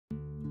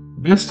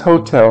Best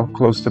hotel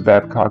close to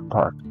Babcock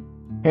Park.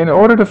 In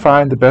order to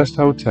find the best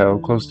hotel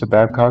close to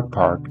Babcock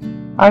Park,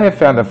 I have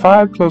found the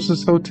 5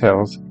 closest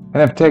hotels and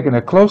have taken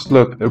a close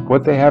look at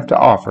what they have to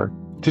offer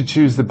to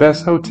choose the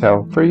best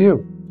hotel for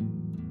you.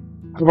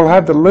 I will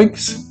have the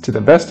links to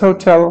the best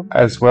hotel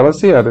as well as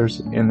the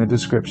others in the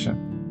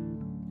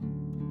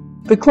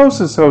description. The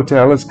closest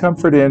hotel is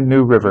Comfort Inn,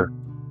 New River.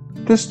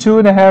 This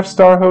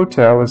 2.5-star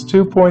hotel is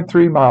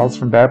 2.3 miles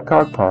from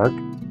Babcock Park.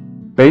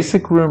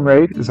 Basic room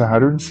rate is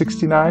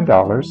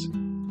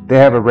 $169. They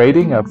have a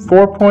rating of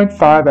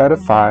 4.5 out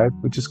of 5,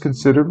 which is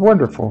considered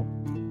wonderful.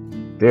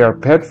 They are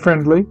pet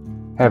friendly,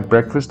 have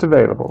breakfast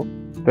available.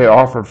 They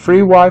offer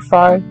free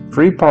Wi-Fi,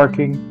 free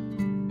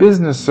parking,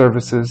 business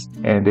services,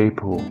 and a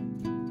pool.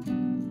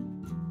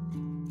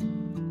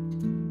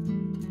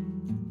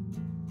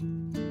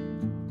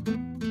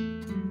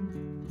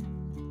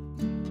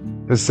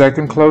 The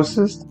second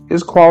closest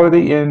is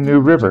Quality Inn, New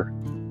River.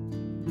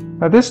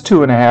 Now this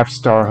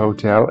 2.5-star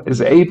hotel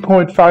is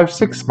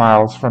 8.56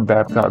 miles from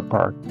Babcock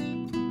Park.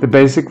 The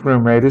basic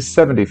room rate is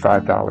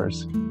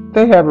 $75.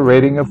 They have a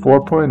rating of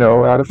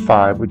 4.0 out of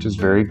 5, which is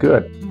very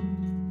good.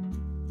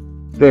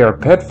 They are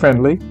pet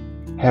friendly,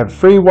 have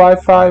free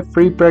Wi-Fi,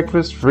 free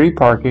breakfast, free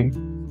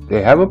parking.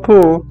 They have a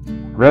pool,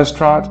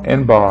 restaurant,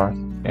 and bar,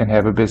 and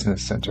have a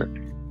business center.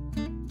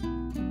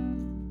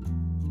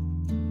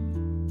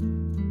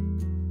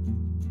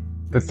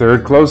 The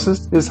third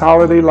closest is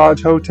Holiday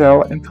Lodge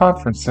Hotel and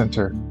Conference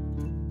Center.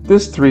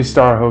 This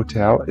 3-star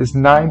hotel is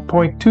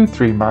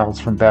 9.23 miles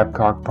from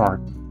Babcock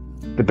Park.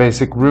 The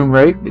basic room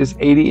rate is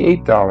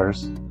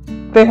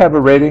 $88. They have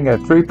a rating of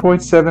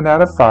 3.7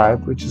 out of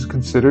 5, which is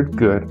considered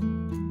good.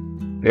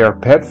 They are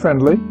pet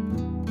friendly.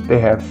 They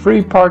have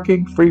free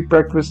parking, free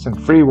breakfast,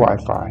 and free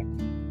Wi-Fi.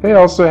 They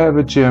also have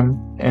a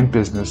gym and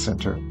business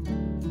center.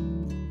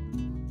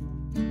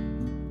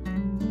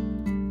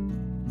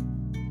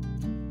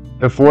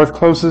 The fourth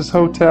closest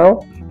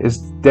hotel is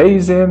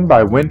Days Inn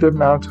by Wyndham,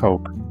 Mount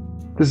Hope.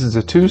 This is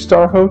a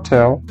 2-star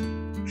hotel,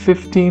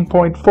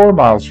 15.4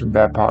 miles from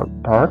Babcock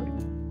Park.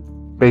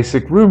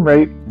 Basic room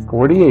rate,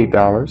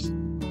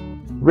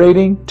 $48.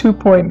 Rating,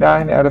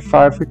 2.9 out of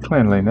 5 for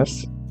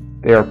cleanliness.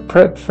 They are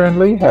pet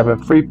friendly, have a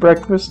free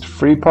breakfast,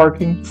 free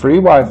parking, free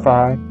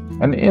Wi-Fi,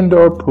 an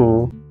indoor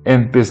pool,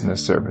 and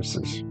business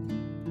services.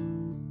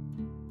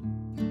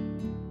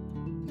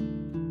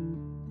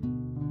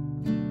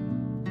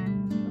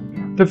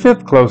 The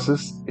fifth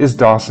closest is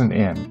Dawson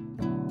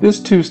Inn. This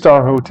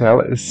 2-star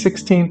hotel is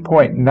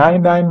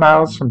 16.99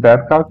 miles from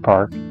Babcock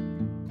Park.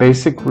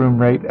 Basic room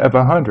rate of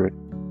 100.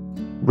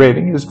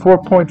 Rating is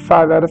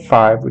 4.5 out of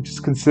 5, which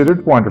is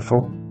considered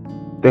wonderful.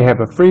 They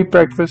have a free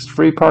breakfast,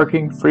 free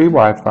parking, free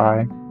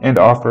Wi-Fi, and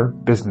offer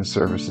business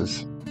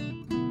services.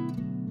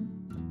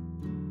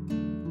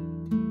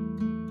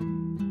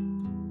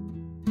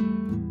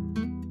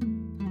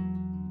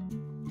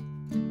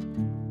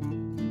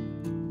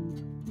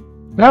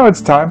 Now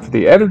it's time for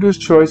the editor's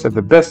choice of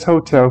the best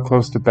hotel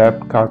close to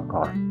Babcock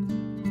Park.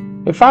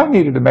 If I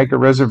needed to make a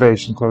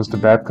reservation close to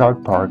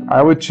Babcock Park,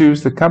 I would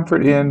choose the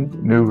Comfort Inn,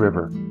 New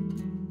River.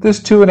 This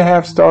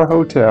 2.5-star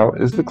hotel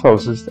is the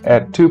closest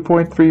at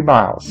 2.3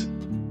 miles.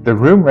 The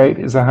room rate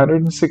is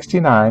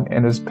 $169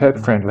 and is pet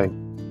friendly.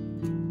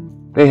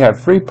 They have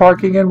free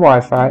parking and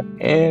Wi-Fi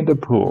and a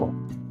pool.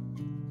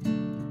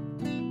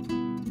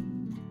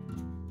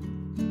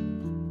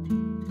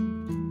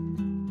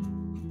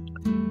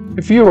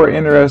 If you are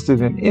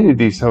interested in any of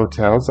these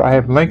hotels, I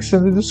have links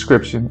in the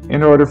description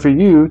in order for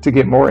you to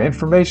get more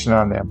information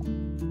on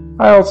them.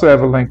 I also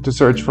have a link to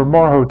search for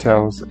more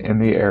hotels in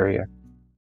the area.